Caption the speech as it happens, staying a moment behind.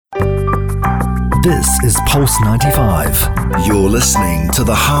This is Pulse 95. You're listening to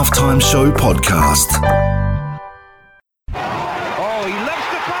the Halftime Show podcast. Oh, he loves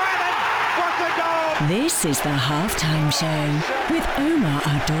the fire and what a goal! This is the Halftime Show with Omar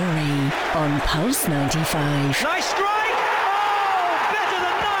Adori on Pulse 95. Nice strike! Oh, better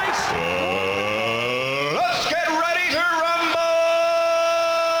than nice! Let's get ready to rumble!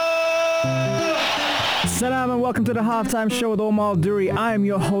 Salam and welcome to the Halftime Show with Omar Duri. I am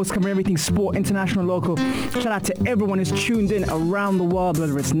your host, covering everything sport, international, local. Shout out to everyone who's tuned in around the world,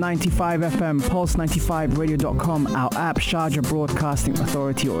 whether it's 95 FM, Pulse95Radio.com, our app, Sharjah Broadcasting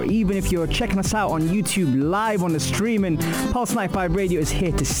Authority, or even if you're checking us out on YouTube live on the streaming, Pulse 95 Radio is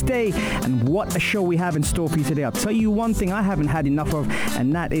here to stay. And what a show we have in store for you today. I'll tell you one thing I haven't had enough of,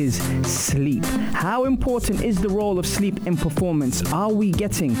 and that is sleep. How important is the role of sleep in performance? Are we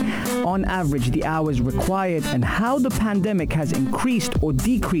getting, on average, the hours required? And how the pandemic has increased or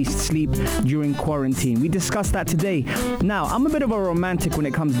decreased sleep during quarantine. We discussed that today. Now, I'm a bit of a romantic when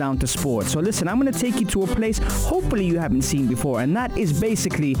it comes down to sports. So listen, I'm going to take you to a place hopefully you haven't seen before, and that is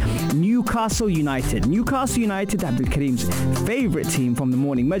basically Newcastle United. Newcastle United, Abdul Karim's favorite team from the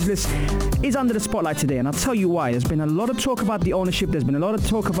morning Majlis, is under the spotlight today, and I'll tell you why. There's been a lot of talk about the ownership. There's been a lot of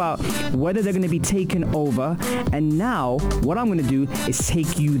talk about whether they're going to be taken over, and now what I'm going to do is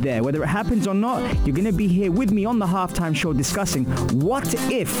take you there. Whether it happens or not, you're going to be here with me on the Halftime Show discussing what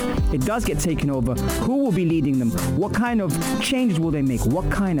if it does get taken over, who will be leading them, what kind of changes will they make, what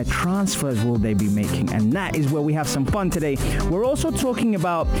kind of transfers will they be making, and that is where we have some fun today. We're also talking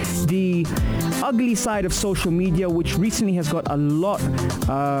about the ugly side of social media, which recently has got a lot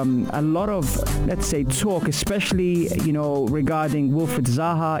of, let's say, talk, especially, regarding Wilfried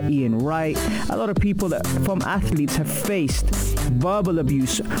Zaha, Ian Wright. A lot of people from athletes have faced verbal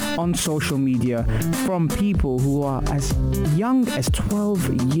abuse on social media from people who are as young as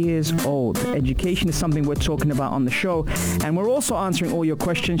 12 years old. Education is something we're talking about on the show, and we're also answering all your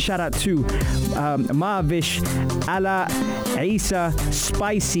questions. Shout out to Marvish, Ala, Isa,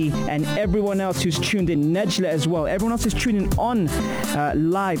 Spicy, and everyone else who's tuned in. Nejla as well. Everyone else is tuning on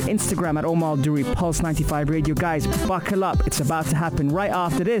live Instagram at Omar Duri, Pulse 95 Radio. Guys, buckle up. It's about to happen right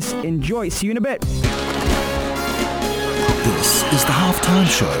after this. Enjoy. See you in a bit. This is the Halftime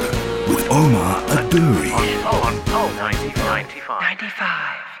Show with Omar Aduri. On Pulse 95.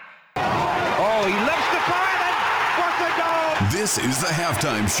 Oh, he loves the fire and what a goal! This is the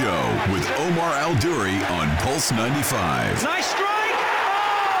Halftime Show with Omar Al-Duri on Pulse 95. Nice strike!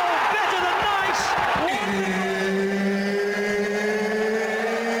 Oh, better than nice!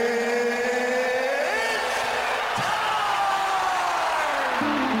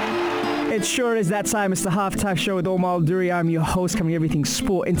 It sure is that time. It's the Halftime Show with Omar Al-Duri. I'm your host, covering everything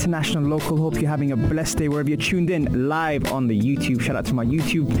sport, international, local. Hope you're having a blessed day wherever you're tuned in live on the YouTube. Shout out to my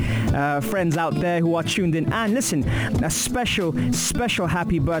YouTube friends out there who are tuned in. And listen, a special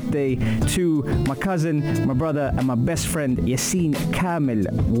happy birthday to my cousin, my brother, and my best friend, Yassine Kamil.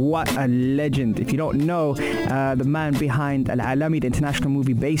 What a legend. If you don't know, the man behind Al-Alami, the international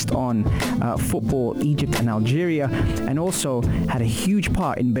movie based on football, Egypt and Algeria, and also had a huge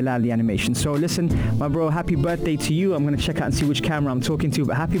part in Bilal the animation. So listen, my bro, happy birthday to you. I'm going to check out and see which camera I'm talking to,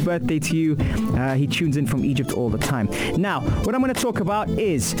 but happy birthday to you. He tunes in from Egypt all the time. Now, what I'm going to talk about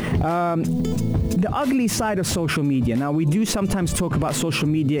is the ugly side of social media. Now, we do sometimes talk about social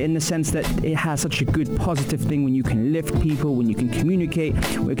media in the sense that it has such a good positive thing when you can lift people, when you can communicate,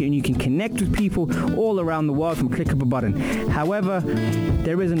 when you can connect with people all around the world from a click of a button. However,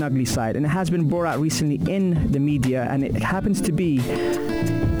 there is an ugly side, and it has been brought out recently in the media, and it happens to be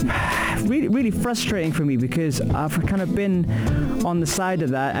really frustrating for me because I've kind of been on the side of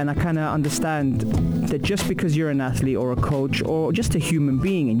that, and I kind of understand that just because you're an athlete or a coach or just a human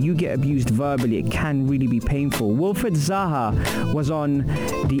being and you get abused verbally, it can really be painful. Wilfried Zaha was on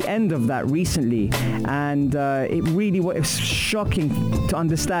the end of that recently, and it really was shocking to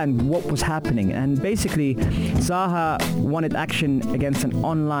understand what was happening. And basically, Zaha wanted action against an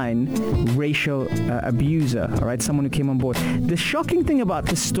online racial abuser, all right, someone who came on board. The shocking thing about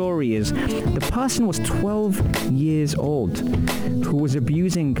this story is the person was 12 years old who was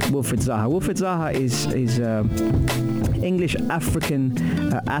abusing Wilfried Zaha. Wilfried Zaha is English African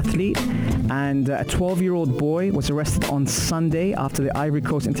athlete, and a 12-year-old boy was arrested on Sunday after the Ivory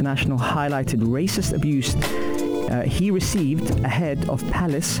Coast International highlighted racist abuse he received ahead of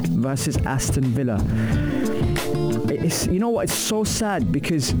Palace versus Aston Villa. it's, you know what, it's so sad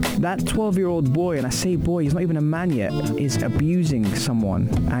because that 12-year-old boy, and I say boy, he's not even a man yet, is abusing someone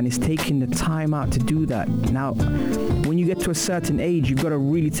and is taking the time out to do that. Now, when you get to a certain age, you've got to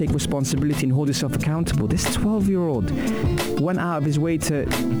really take responsibility and hold yourself accountable. This 12-year-old went out of his way to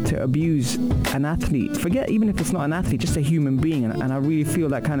abuse an athlete. Forget even if it's not an athlete, just a human being. And I really feel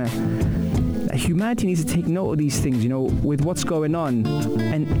that kind of humanity needs to take note of these things, you know, with what's going on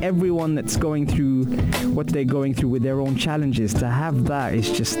and everyone that's going through what they're going through with their own challenges. To have that is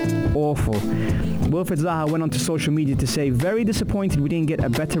just awful. Wilfred Zaha went onto social media to say, very disappointed we didn't get a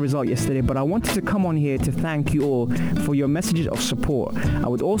better result yesterday, but I wanted to come on here to thank you all for your messages of support. I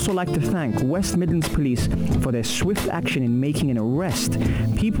would also like to thank West Midlands Police for their swift action in making an arrest.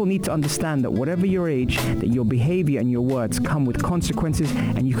 People need to understand that whatever your age, that your behavior and your words come with consequences,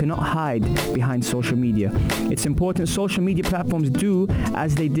 and you cannot hide behind social media. It's important social media platforms do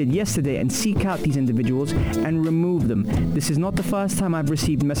as they did yesterday and seek out these individuals and remove them. This is not the first time I've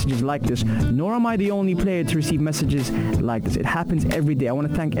received messages like this, nor am I the only player to receive messages like this. It happens every day. I want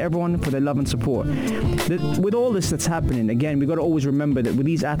to thank everyone for their love and support. With all this that's happening, again, we got to always remember that with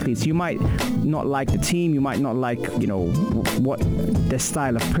these athletes, you might not like the team, you might not like, you know, what their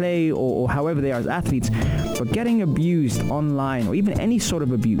style of play or however they are as athletes, but getting abused online or even any sort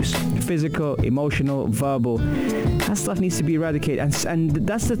of abuse, physical, emotional, verbal, that stuff needs to be eradicated. And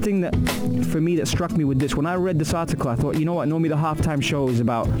that's the thing that, for me, that struck me with this. When I read this article, I thought, you know what, normally the halftime show is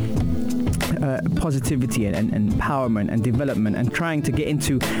about positivity and empowerment and development and trying to get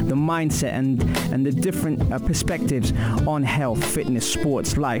into the mindset and the different perspectives on health, fitness,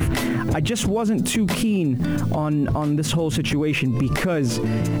 sports, life. I just wasn't too keen on this whole situation because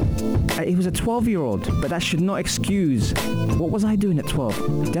it was a 12-year-old, but that should not excuse what was I doing at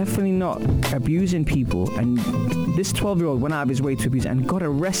 12? Definitely not abusing people. And this 12-year-old went out of his way to abuse and got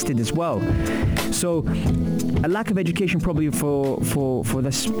arrested as well. So a lack of education probably for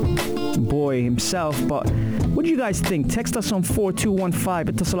this boy himself. But what do you guys think? Text us on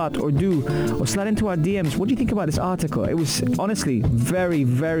 4215 Itasalat or slide into our DMs. What do you think about this article? It was honestly very,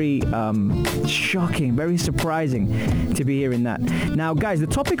 very shocking, very surprising to be hearing that. Now guys, the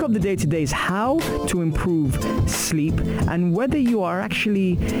topic of the day today is how to improve sleep and whether you are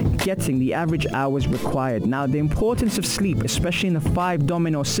actually getting the average hours required. Now the importance of sleep, especially in the 5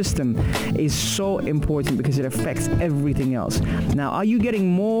 domino system, is so important because it affects everything else. Now, are you getting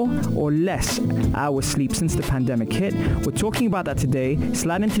more or less hours sleep since the pandemic hit? We're talking about that today.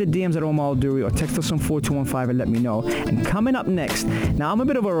 Slide into the DMs at Omar Al-Duri or text us on 4215 and let me know. And coming up next, now I'm a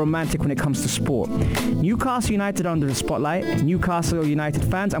bit of a romantic when it comes to sport. Newcastle United under the spotlight. Newcastle United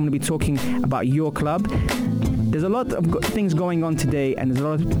fans, I'm going to be talking about your club. There's a lot of things going on today, and there's a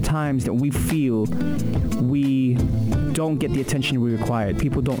lot of times that we feel we don't get the attention we required.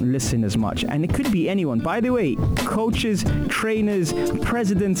 People don't listen as much, and it could be anyone. By the way, coaches, trainers,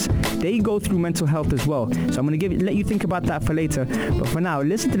 presidents, they go through mental health as well. So I'm going to let you think about that for later. But for now,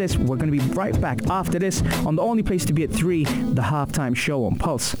 listen to this. We're going to be right back after this on the only place to be at 3, the halftime show on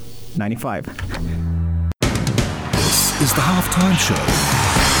Pulse 95. This is the halftime show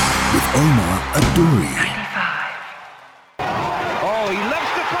with Omar Al-Duri.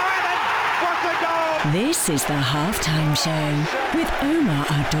 This is the halftime show with Omar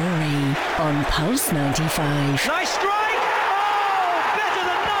Al-Duri on Pulse 95. Nice strike! Oh, better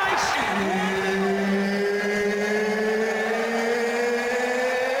than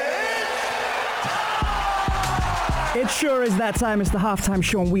It sure is that time. It's the halftime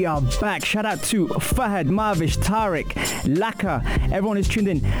show and we are back. Shout out to Fahad, Marvish, Tariq, Laka. Everyone is tuned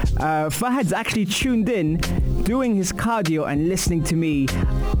in. Fahad's actually tuned in, doing his cardio and listening to me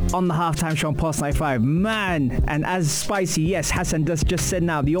on the halftime show on Pulse 95. Man, and as spicy, yes, Hassan just said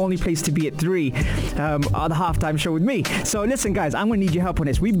now, the only place to be at 3 on the halftime show with me. So listen guys, I'm going to need your help on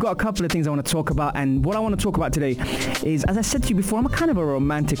this. We've got a couple of things I want to talk about, and what I want to talk about today is, as I said to you before, I'm kind of a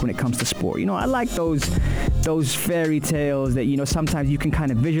romantic when it comes to sport. You know, I like those fairy tales that, you know, sometimes you can kind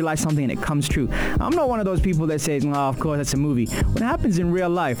of visualize something and it comes true. I'm not one of those people that says, oh, of course, that's a movie. When it happens in real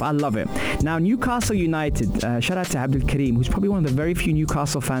life, I love it. Now, Newcastle United, shout out to Abdul Karim, who's probably one of the very few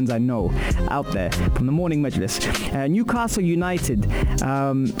Newcastle fans I know out there from the Morning Majlis. Newcastle United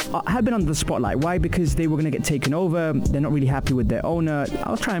have been under the spotlight. Why? Because they were going to get taken over. They're not really happy with their owner.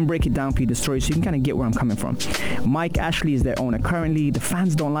 I'll try and break it down for you, the story, so you can kind of get where I'm coming from. Mike Ashley is their owner currently. The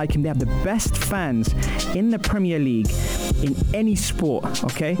fans don't like him. They have the best fans in the Premier League in any sport,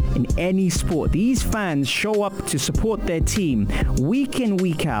 okay? In any sport. These fans show up to support their team week in,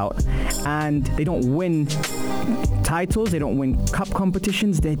 week out, and they don't win titles, they don't win cup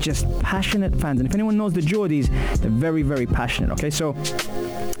competitions, they're just passionate fans. And if anyone knows the Geordies, they're very, very passionate, okay? So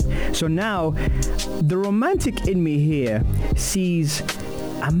So now, the romantic in me here sees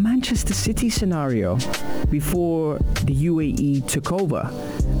a Manchester City scenario before the UAE took over.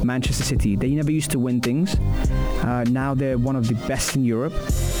 Manchester City, they never used to win things. Now they're one of the best in Europe.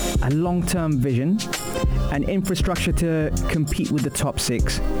 A long-term vision, an infrastructure to compete with the top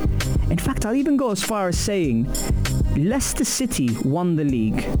six. In fact, I'll even go as far as saying Leicester City won the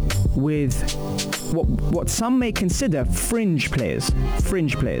league with what some may consider fringe players.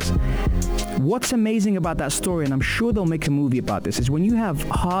 What's amazing about that story, and I'm sure they'll make a movie about this, is when you have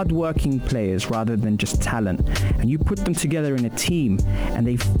hard-working players rather than just talent, and you put them together in a team, and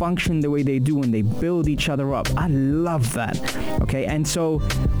they function the way they do, and they build each other up. I love that. Okay, and so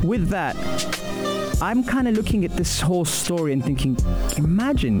with that, I'm kind of looking at this whole story and thinking,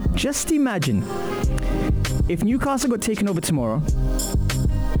 just imagine, if Newcastle got taken over tomorrow,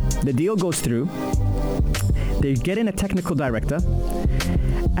 the deal goes through, they get in a technical director,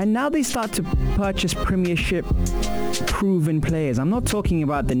 and now they start to purchase Premiership proven players. I'm not talking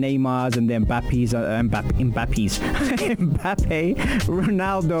about the Neymars and the Mbappes, Mbappe,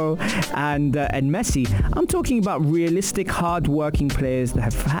 Ronaldo, and Messi. I'm talking about realistic, hard-working players that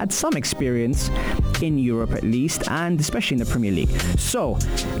have had some experience in Europe at least, and especially in the Premier League. So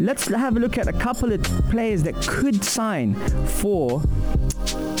let's have a look at a couple of players that could sign for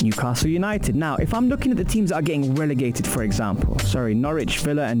Newcastle United. Now, if I'm looking at the teams that are getting relegated, for example, Norwich,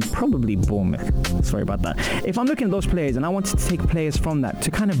 Villa, and probably Bournemouth. Sorry about that. If I'm looking at those players and I wanted to take players from that to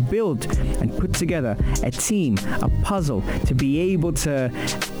kind of build and put together a team, a puzzle, to be able to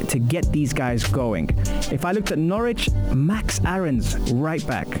get these guys going. If I looked at Norwich, Max Aarons, right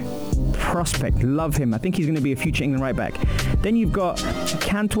back. Prospect, love him. I think he's going to be a future England right back. Then you've got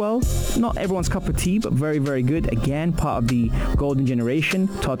Cantwell, not everyone's cup of tea, but very, very good. Again, part of the golden generation.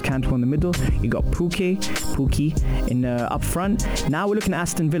 Todd Cantwell in the middle. You got Pookie in up front. Now we're looking at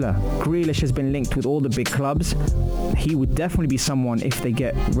Aston Villa. Grealish has been linked with all the big clubs. He would definitely be someone, if they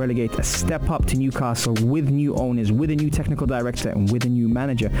get relegated, a step up to Newcastle with new owners, with a new technical director, and with a new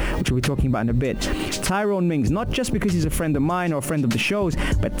manager, which we'll be talking about in a bit. Tyrone Mings, not just because he's a friend of mine or a friend of the show's,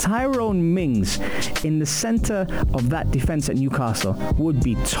 but Tyrone Mings in the centre of that defence at Newcastle would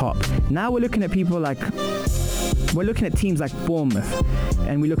be top. Now we're looking at people like... We're looking at teams like Bournemouth,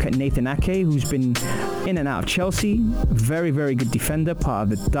 and we look at Nathan Ake, who's been in and out of Chelsea. Very, very good defender, part of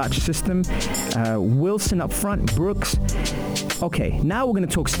the Dutch system. Wilson up front, Brooks. Okay, now we're going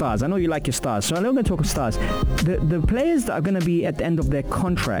to talk stars. I know you like your stars, so I'm going to talk stars. The players that are going to be at the end of their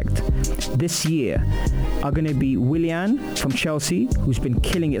contract this year are going to be Willian from Chelsea, who's been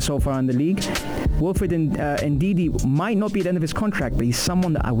killing it so far in the league. Wilfred Ndidi might not be at the end of his contract, but he's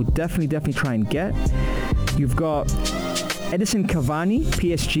someone that I would definitely try and get. You've got Edison Cavani,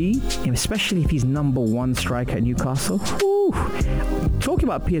 PSG, especially if he's number one striker at Newcastle. Whew. Talking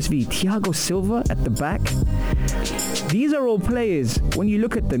about PSV, Thiago Silva at the back. These are all players, when you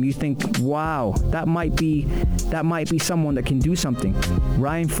look at them, you think, wow, that might be someone that can do something.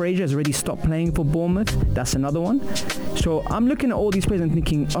 Ryan Fraser has already stopped playing for Bournemouth. That's another one. So I'm looking at all these players and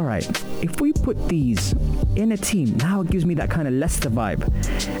thinking, all right, if we put these in a team, now it gives me that kind of Leicester vibe.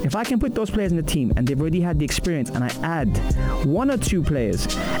 If I can put those players in the team and they've already had the experience, and I add one or two players,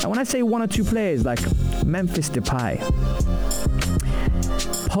 and when I say one or two players, like Memphis Depay,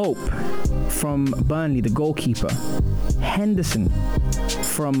 Pope from Burnley, the goalkeeper, Henderson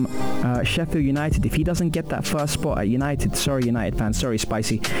from Sheffield United. If he doesn't get that first spot at United, sorry United fans, sorry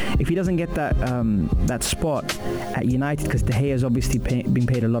Spicy, if he doesn't get that spot at United, because De Gea has obviously been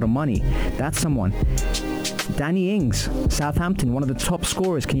paid a lot of money, that's someone. Danny Ings, Southampton, one of the top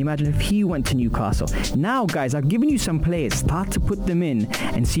scorers. Can you imagine if he went to Newcastle? Now, guys, I've given you some players. Start to put them in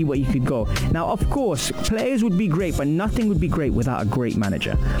and see where you could go. Now, of course, players would be great, but nothing would be great without a great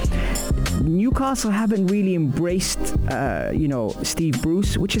manager. Newcastle haven't really embraced, Steve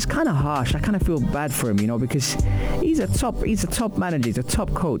Bruce, which is kind of harsh. I kind of feel bad for him, because he's a top manager, he's a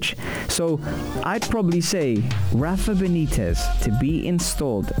top coach. So I'd probably say Rafa Benitez to be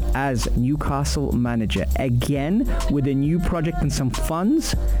installed as Newcastle manager again with a new project and some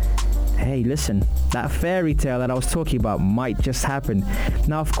funds. Hey, listen, that fairy tale that I was talking about might just happen.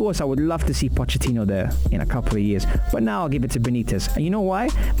 Now, of course, I would love to see Pochettino there in a couple of years, but now I'll give it to Benitez. And you know why?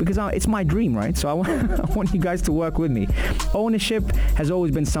 Because it's my dream, right? So I want you guys to work with me. Ownership has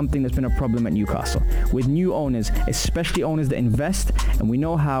always been something that's been a problem at Newcastle. With new owners, especially owners that invest, and we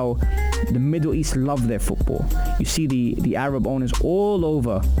know how the Middle East love their football. You see the Arab owners all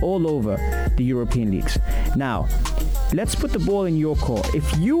over the European leagues. Now, let's put the ball in your court.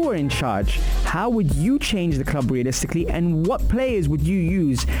 If you were in charge, how would you change the club realistically, and what players would you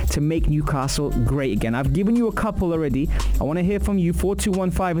use to make Newcastle great again? I've given you a couple already. I want to hear from you.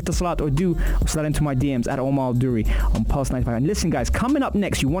 4215 hit us a lot, or slide into my DMs at Omar Al Duri on Pulse 95. And listen, guys, coming up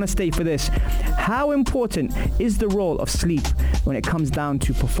next, you want to stay for this. How important is the role of sleep when it comes down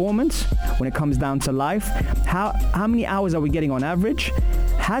to performance, when it comes down to life? How many hours are we getting on average?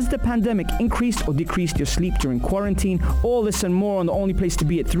 Has the pandemic increased or decreased your sleep during quarantine? All this and more on the only place to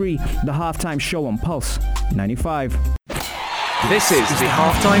be at 3, the Halftime Show on Pulse 95. This is the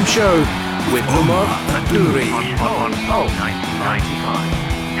Halftime Show with Omar Al Duri on Pulse 95.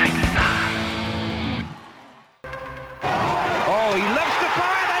 Oh, he loves the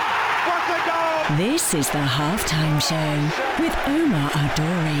fire then! What a goal! This is the Halftime Show with Omar Al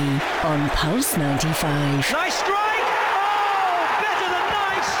Duri on Pulse 95. Nice strike! Oh, better than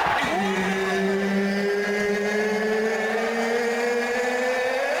nice!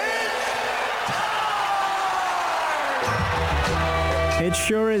 It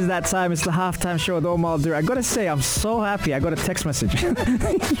sure is that time. It's the Halftime Show with Omar Al Duri. I gotta say, I'm so happy. I got a text message.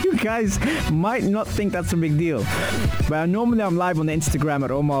 You guys might not think that's a big deal, but normally I'm live on the Instagram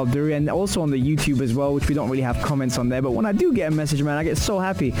at Omar Al Duri and also on the YouTube as well, which we don't really have comments on there. But when I do get a message, man, I get so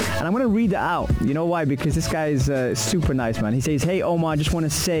happy, and I'm gonna read it out. You know why? Because this guy is super nice, man. He says, "Hey Omar, I just want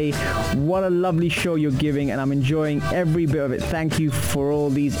to say what a lovely show you're giving, and I'm enjoying every bit of it. Thank you for all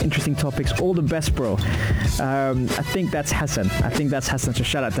these interesting topics. All the best, bro." I think that's Hassan. So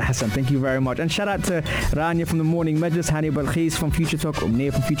shout out to Hassan. Thank you very much. And shout out to Rania from the Morning Majlis, Hani Balkhis from Future Talk,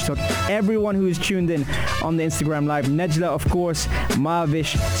 Umnir from Future Talk, everyone who is tuned in on the Instagram Live. Nejla, of course,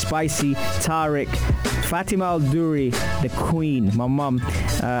 Marvish, Spicy, Tariq, Fatima Al Duri, the Queen, my mum.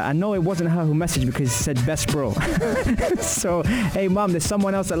 I know it wasn't her who messaged because it said best bro. So, hey mum, there's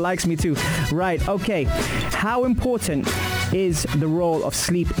someone else that likes me too. Right, okay. How important is the role of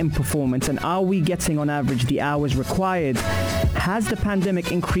sleep in performance, and are we getting on average the hours required? Has the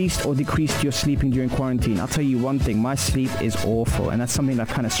pandemic increased or decreased your sleeping during quarantine? I'll tell you one thing, my sleep is awful, and that's something that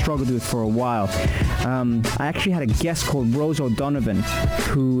I've kind of struggled with for a while. I actually had a guest called Rose O'Donovan,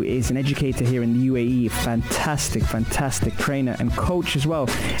 who is an educator here in the UAE, fantastic trainer and coach as well,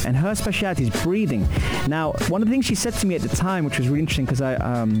 and her specialty is breathing. Now, one of the things she said to me at the time, which was really interesting because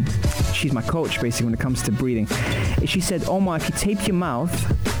she's my coach basically when it comes to breathing, is she said, Omar, if you tape your mouth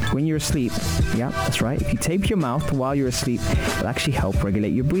when you're asleep, yeah, that's right, if you tape your mouth while you're asleep, it'll actually help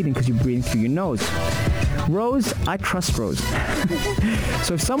regulate your breathing because you're breathing through your nose. Rose, I trust Rose.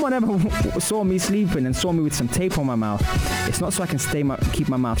 So if someone ever saw me sleeping and saw me with some tape on my mouth, it's not so I can keep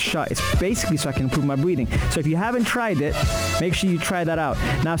my mouth shut. It's basically so I can improve my breathing. So if you haven't tried it, make sure you try that out.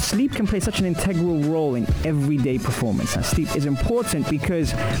 Now, sleep can play such an integral role in everyday performance. Now, sleep is important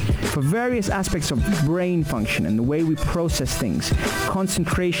because for various aspects of brain function and the way we process things,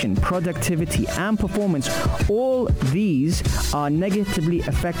 concentration, productivity, and performance, all these are negatively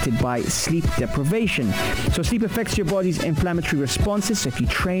affected by sleep deprivation. So sleep affects your body's inflammatory responses. So if you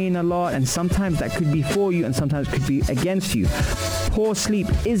train a lot, and sometimes that could be for you and sometimes could be against you. Poor sleep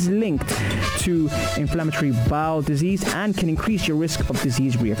is linked to inflammatory bowel disease and can increase your risk of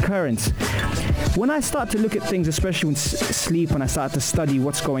disease reoccurrence. When I start to look at things, especially with sleep, when I start to study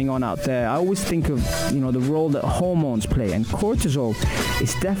what's going on out there, I always think of, the role that hormones play, and cortisol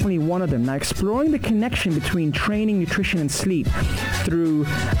is definitely one of them. Now, exploring the connection between training, nutrition, and sleep through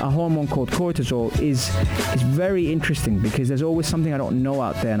a hormone called cortisol is very interesting because there's always something I don't know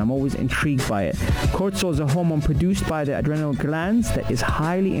out there, and I'm always intrigued by it. Cortisol is a hormone produced by the adrenal glands that is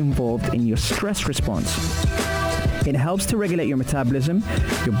highly involved in your stress response. It helps to regulate your metabolism,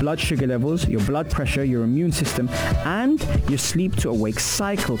 your blood sugar levels, your blood pressure, your immune system, and your sleep to awake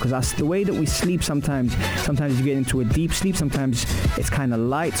cycle, because that's the way that we sleep sometimes. Sometimes you get into a deep sleep, sometimes it's kind of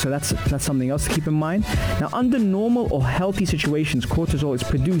light, so that's something else to keep in mind. Now, under normal or healthy situations, cortisol is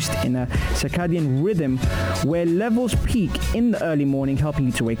produced in a circadian rhythm where levels peak in the early morning, helping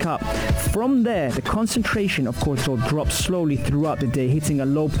you to wake up. From there, the concentration of cortisol drops slowly throughout the day, hitting a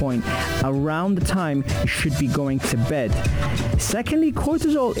low point around the time you should be going to bed. Secondly,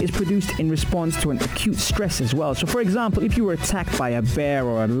 cortisol is produced in response to an acute stress as well. So for example, if you were attacked by a bear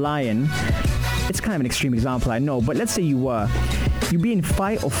or a lion, it's kind of an extreme example, I know, but let's say you'd be in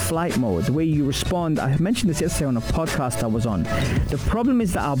fight or flight mode. The way you respond, I mentioned this yesterday on a podcast I was on. The problem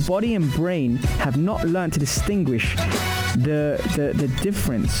is that our body and brain have not learned to distinguish the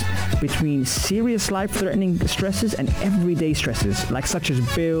difference between serious life-threatening stresses and everyday stresses, like such as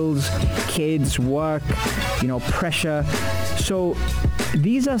bills, kids, work, pressure. So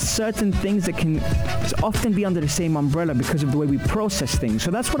these are certain things that can often be under the same umbrella because of the way we process things.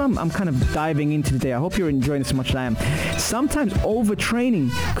 So that's what I'm kind of diving into today. I hope you're enjoying this as much as I am. Sometimes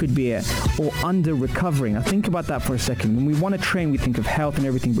overtraining could be it, or under recovering. Now think about that for a second. When we want to train, we think of health and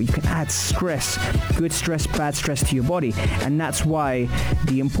everything, but you can add stress, good stress, bad stress to your body. And that's why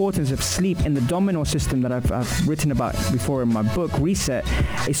the importance of sleep in the domino system that I've written about before in my book, Reset,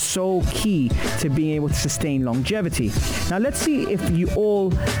 is so key to being able to sustain longevity. Now let's see if you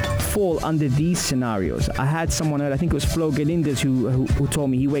all fall under these scenarios. I had someone, I think it was Flo Galindez, who told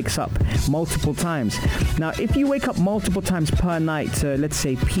me he wakes up multiple times. Now, if you wake up multiple times per night to, let's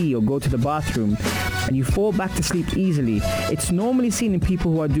say, pee or go to the bathroom, and you fall back to sleep easily, it's normally seen in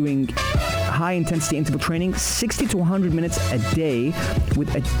people who are doing high-intensity interval training, 60 to 100 minutes a day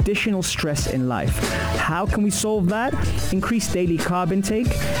with additional stress in life. How can we solve that? Increase daily carb intake,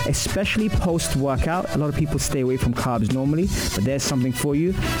 especially post-workout. A lot of people stay away from carbs normally, but there's something for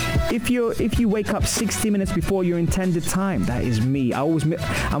you. If you wake up 60 minutes before your intended time, that is me.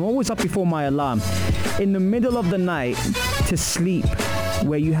 I'm always up before my alarm. In the middle of the night to sleep,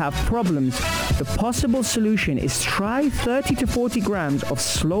 where you have problems, the possible solution is try 30 to 40 grams of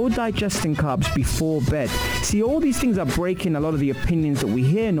slow digesting carbs before bed. See, all these things are breaking a lot of the opinions that we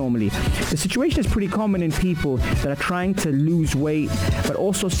hear normally. The situation is pretty common in people that are trying to lose weight, but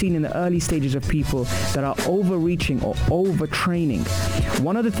also seen in the early stages of people that are overreaching or overtraining.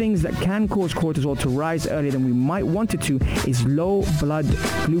 One of the things that can cause cortisol to rise earlier than we might want it to is low blood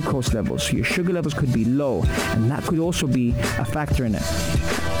glucose levels. So your sugar levels could be low, and that could also be a factor in it.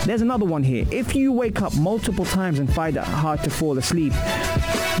 There's another one here. If you wake up multiple times and find it hard to fall asleep,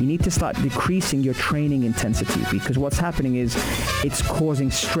 you need to start decreasing your training intensity, because what's happening is it's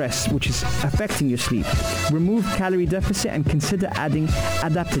causing stress, which is affecting your sleep. Remove calorie deficit and consider adding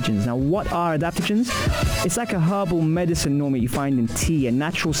adaptogens. Now, what are adaptogens? It's like a herbal medicine normally you find in tea, a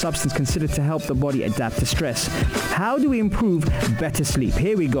natural substance considered to help the body adapt to stress. How do we improve better sleep?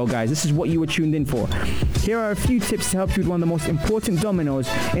 Here we go, guys. This is what you were tuned in for. Here are a few tips to help you with one of the most important dominoes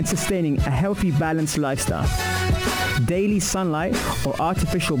in sustaining a healthy, balanced lifestyle. Daily sunlight or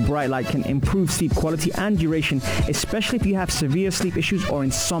artificial bright light can improve sleep quality and duration, especially if you have severe sleep issues or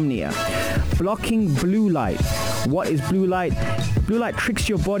insomnia. Blocking blue light. What is blue light? Blue light tricks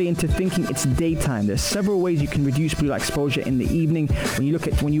your body into thinking it's daytime. There's several ways you can reduce blue light exposure in the evening.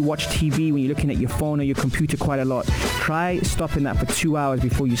 When you watch TV, when you're looking at your phone or your computer quite a lot, try stopping that for 2 hours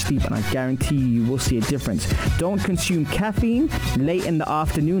before you sleep, and I guarantee you will see a difference. Don't consume caffeine late in the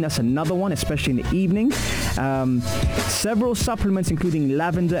afternoon. That's another one, especially in the evening. Several supplements including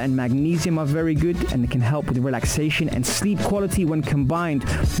lavender and magnesium are very good, and they can help with relaxation and sleep quality when combined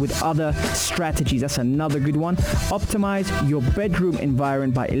with other strategies. That's another good one. Optimize your bedroom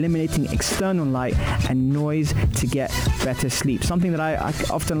environment by eliminating external light and noise to get better sleep. Something that I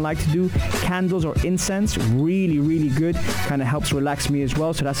often like to do, candles or incense, really, really good. Kind of helps relax me as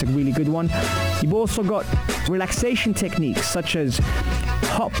well, so that's a really good one. You've also got relaxation techniques such as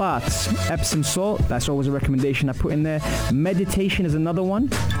hot baths, Epsom salt, that's always a recommendation I put in there. Meditation is another one,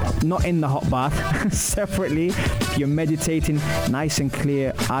 not in the hot bath, separately. If you're meditating, nice and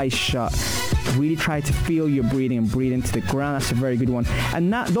clear, eyes shut. Really try to feel your breathing and breathe into the ground. That's a very good one.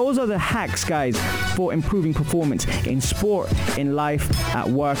 And those are the hacks, guys, for improving performance in sport, in life, at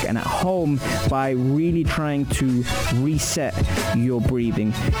work, and at home, by really trying to reset your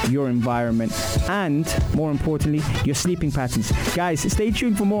breathing, your environment, and more importantly, your sleeping patterns. Guys, stay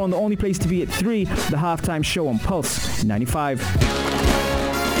tuned for more on the only place to be at 3, the Halftime Show on Pulse 95.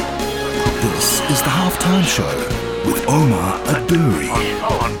 This is the Halftime Show with Omar Adouri.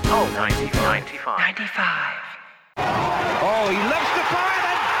 On Pulse 95. Oh, he loves the fire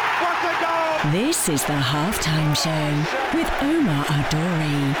then! What a goal! This is the Halftime Show with Omar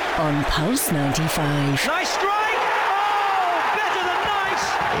Adouri on Pulse 95. Nice strike! Oh, better than nice!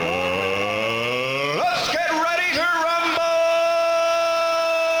 Let's get ready to rumble!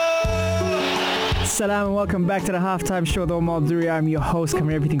 Salam and welcome back to the Halftime Show with Omar Adouri. I'm your host,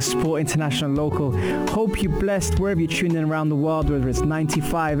 covering everything sport, international, local. Hope you're blessed wherever you're tuned in around the world, whether it's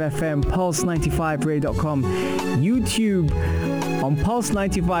 95 FM, Pulse95Radio.com, YouTube, on Pulse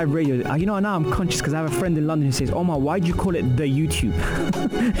 95 Radio. You know, now I'm conscious because I have a friend in London who says, Omar, why'd you call it the YouTube?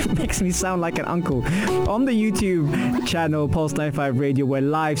 It makes me sound like an uncle. On the YouTube channel, Pulse 95 Radio, we're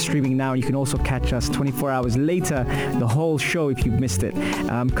live streaming now. You can also catch us 24 hours later, the whole show if you've missed it.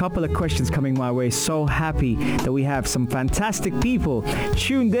 Couple of questions coming my way. So happy that we have some fantastic people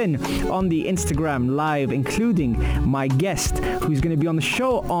tuned in on the Instagram live, including my guest who's going to be on the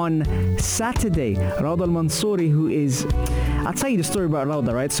show on Saturday, Raud Al Mansouri, who is, I'll tell you the story about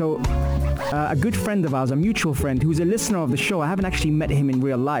Rauda, right? So a good friend of ours, a mutual friend, who's a listener of the show. I haven't actually met him in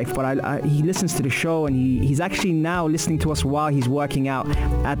real life, but he listens to the show, and he's actually now listening to us while he's working out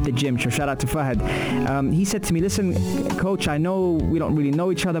at the gym. So shout out to Fahad. He said to me, listen, coach, I know we don't really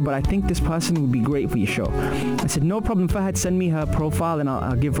know each other, but I think this person would be great for your show. I said, no problem, Fahad, send me her profile and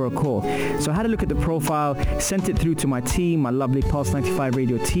I'll give her a call. So I had a look at the profile, sent it through to my team, my lovely Pulse 95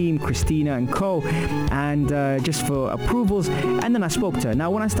 radio team, Christina and co, and just for approvals, and then I spoke to her.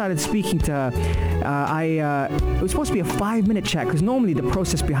 Now when I started speaking to her, it was supposed to be a 5-minute chat, because normally the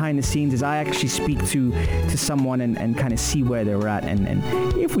process behind the scenes is I actually speak to someone and kind of see where they're at, and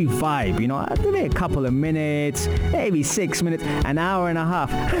if we vibe, you know, maybe a couple of minutes, maybe 6 minutes, an hour and a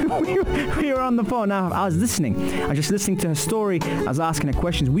half. we were on the phone. Now I was listening. I was just listening to her story. I was asking her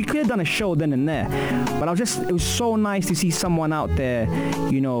questions. We could have done a show then and there, but it was so nice to see someone out there,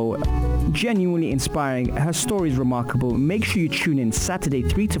 you know, genuinely inspiring. Her story is remarkable. Make sure you tune in Saturday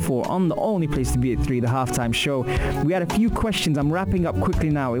 3 to 4 on the only place to be at 3, the Halftime Show. We had a few questions. I'm wrapping up quickly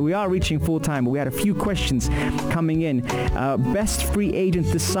now. We are reaching full time, but we had a few questions coming in. Best free agent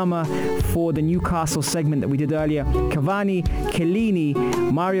this summer for the Newcastle segment that we did earlier: Cavani, Chiellini,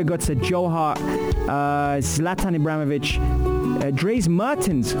 Mario Götze, Joe Hart, Zlatan Ibrahimovic, Dries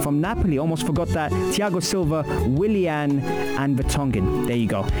Mertens from Napoli, almost forgot that, Thiago Silva, Willian, and Vertonghen. There you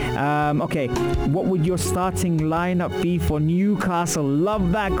go. Okay, what would your starting lineup be for Newcastle?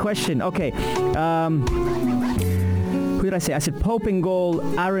 Love that question. Okay, who did I say? I said Pope in goal,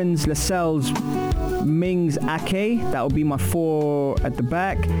 Aarons, Lascelles, Mings, Ake. That would be my 4 at the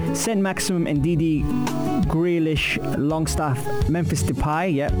back. Saint-Maximin, Ndidi, Grealish, Longstaff, Memphis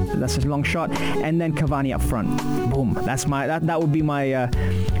Depay. Yeah, that's a long shot. And then Cavani up front. Boom. That's that would be my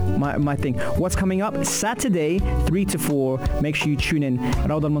my thing. What's coming up? Saturday, 3 to 4. Make sure you tune in.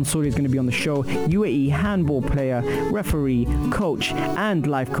 Rauda Mansouri is going to be on the show. UAE handball player, referee, coach, and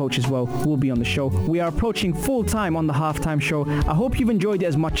life coach as well will be on the show. We are approaching full time on the Halftime Show. I hope you've enjoyed it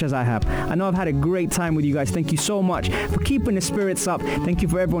as much as I have. I know I've had a great time with you guys. Thank you so much for keeping the spirits up. Thank you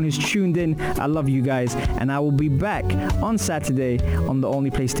for everyone who's tuned in. I love you guys. And I will be back on Saturday on the only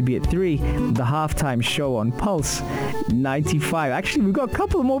place to be at 3, the Halftime Show on Pulse 95. Actually, we've got a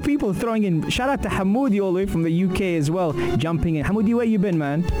couple more people throwing in. Shout out to Hamoudi all the way from the UK as well, jumping in. Hamoudi, where you been,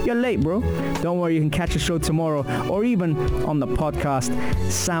 man? You're late, bro. Don't worry, you can catch the show tomorrow or even on the podcast,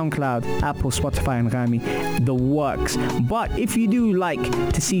 SoundCloud, Apple, Spotify, and Rami. The works. But if you do like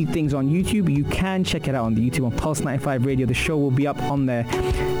to see things on YouTube, you can check it out on the YouTube on Pulse 95 Radio. The show will be up on there.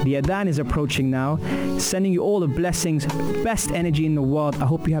 The Adhan is approaching now. Sending you all the blessings, best energy in the world. I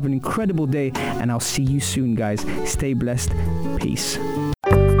hope you have an incredible day, and I'll see you soon, guys. Stay blessed. Peace.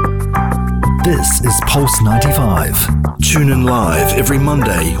 This is Pulse 95. Tune in live every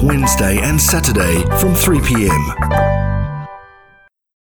Monday, Wednesday and Saturday from 3 p.m.